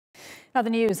Now, the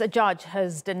news, a judge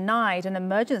has denied an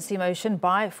emergency motion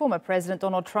by former President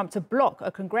Donald Trump to block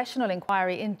a congressional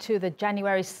inquiry into the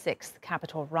January 6th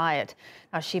Capitol riot.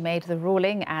 Now, she made the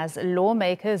ruling as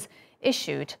lawmakers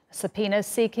issued subpoenas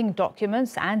seeking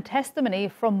documents and testimony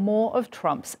from more of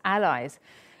Trump's allies.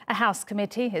 A House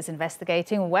committee is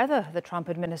investigating whether the Trump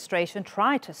administration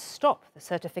tried to stop the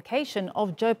certification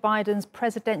of Joe Biden's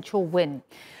presidential win.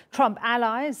 Trump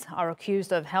allies are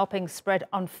accused of helping spread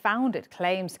unfounded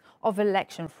claims of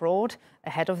election fraud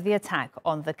ahead of the attack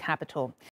on the Capitol.